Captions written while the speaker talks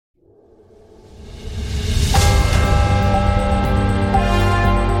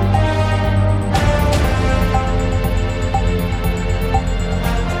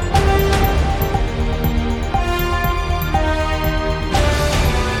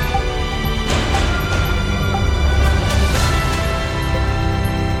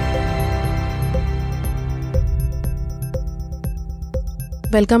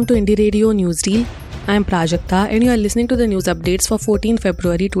Welcome to Indie Radio Newsreel. I am Prajakta and you are listening to the news updates for 14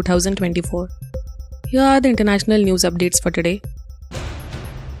 February 2024. Here are the international news updates for today.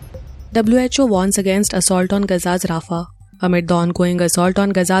 WHO warns against assault on Gaza's Rafah. Amid the ongoing assault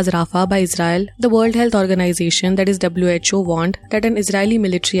on Gaza's Rafah by Israel, the World Health Organization, that is WHO, warned that an Israeli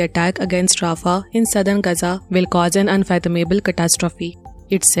military attack against Rafah in southern Gaza will cause an unfathomable catastrophe.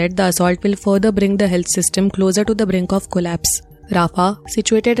 It said the assault will further bring the health system closer to the brink of collapse. Rafah,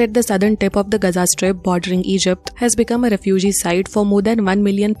 situated at the southern tip of the Gaza Strip bordering Egypt, has become a refugee site for more than 1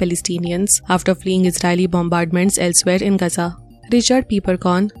 million Palestinians after fleeing Israeli bombardments elsewhere in Gaza. Richard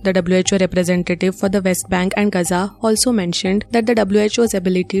Peppercorn, the WHO representative for the West Bank and Gaza, also mentioned that the WHO's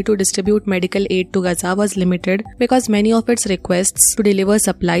ability to distribute medical aid to Gaza was limited because many of its requests to deliver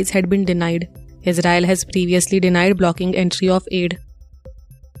supplies had been denied. Israel has previously denied blocking entry of aid.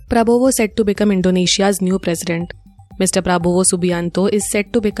 Prabowo set to become Indonesia's new president. Mr. Prabowo Subianto is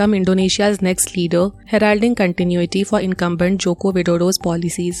set to become Indonesia's next leader, heralding continuity for incumbent Joko Widodo's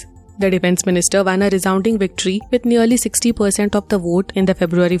policies. The defense minister won a resounding victory with nearly 60% of the vote in the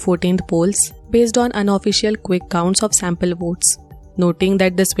February 14th polls, based on unofficial quick counts of sample votes. Noting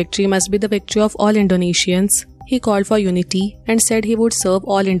that this victory must be the victory of all Indonesians, he called for unity and said he would serve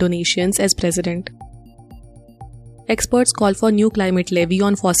all Indonesians as president. Experts call for new climate levy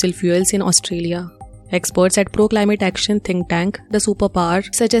on fossil fuels in Australia. Experts at pro-climate action think tank, the Superpower,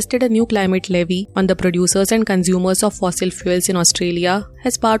 suggested a new climate levy on the producers and consumers of fossil fuels in Australia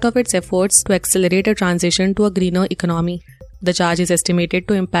as part of its efforts to accelerate a transition to a greener economy. The charge is estimated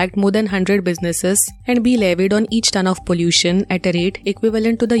to impact more than 100 businesses and be levied on each ton of pollution at a rate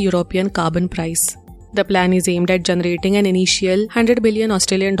equivalent to the European carbon price. The plan is aimed at generating an initial $100 billion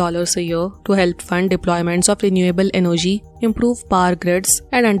Australian dollars a year to help fund deployments of renewable energy, improve power grids,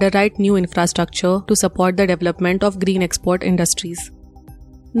 and underwrite new infrastructure to support the development of green export industries.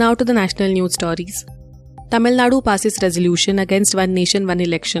 Now to the national news stories. Tamil Nadu passes resolution against One Nation, One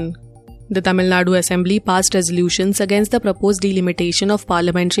Election. The Tamil Nadu Assembly passed resolutions against the proposed delimitation of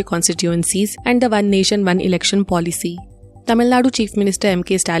parliamentary constituencies and the One Nation, One Election policy. Tamil Nadu Chief Minister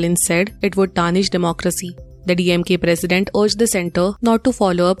M.K. Stalin said it would tarnish democracy. The DMK president urged the centre not to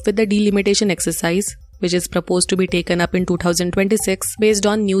follow up with the delimitation exercise, which is proposed to be taken up in 2026 based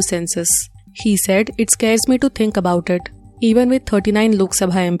on new census. He said, "It scares me to think about it. Even with 39 Lok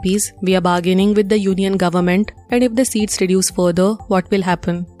Sabha MPs, we are bargaining with the union government, and if the seats reduce further, what will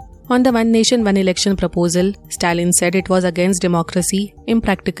happen?" On the One Nation, One Election proposal, Stalin said it was against democracy,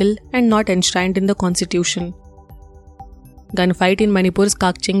 impractical, and not enshrined in the constitution. Gunfight in Manipur's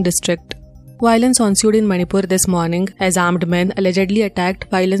Kakching district. Violence ensued in Manipur this morning as armed men allegedly attacked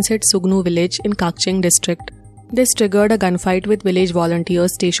violence-hit Sugnu village in Kakching district. This triggered a gunfight with village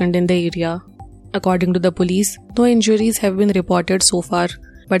volunteers stationed in the area. According to the police, no injuries have been reported so far,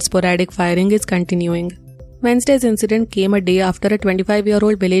 but sporadic firing is continuing. Wednesday's incident came a day after a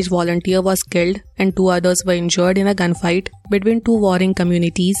 25-year-old village volunteer was killed and 2 others were injured in a gunfight between 2 warring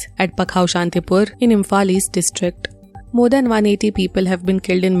communities at Pakhao Shantipur in Imphal East district. More than 180 people have been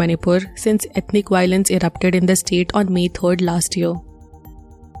killed in Manipur since ethnic violence erupted in the state on May 3rd last year.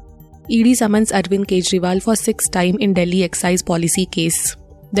 ED summons Arvind Kejriwal for 6th time in Delhi excise policy case.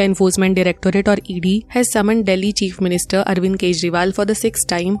 The Enforcement Directorate or ED has summoned Delhi Chief Minister Arvind Kejriwal for the 6th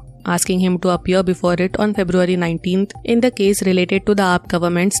time, asking him to appear before it on February 19th in the case related to the AAP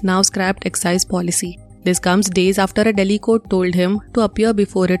government's now scrapped excise policy. This comes days after a Delhi court told him to appear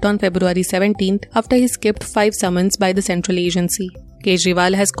before it on February 17th after he skipped 5 summons by the central agency.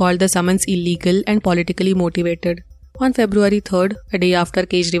 Kejriwal has called the summons illegal and politically motivated. On February 3rd, a day after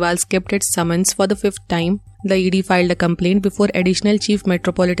Kejriwal skipped its summons for the 5th time, the ED filed a complaint before Additional Chief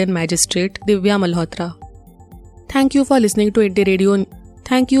Metropolitan Magistrate Divya Malhotra. Thank you for listening to Indie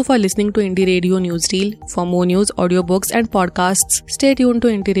Radio Newsreel. For more news, audiobooks and podcasts, stay tuned to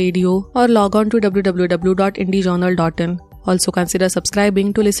Indie Radio or log on to www.indiejournal.in. Also consider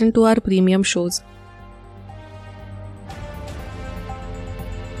subscribing to listen to our premium shows.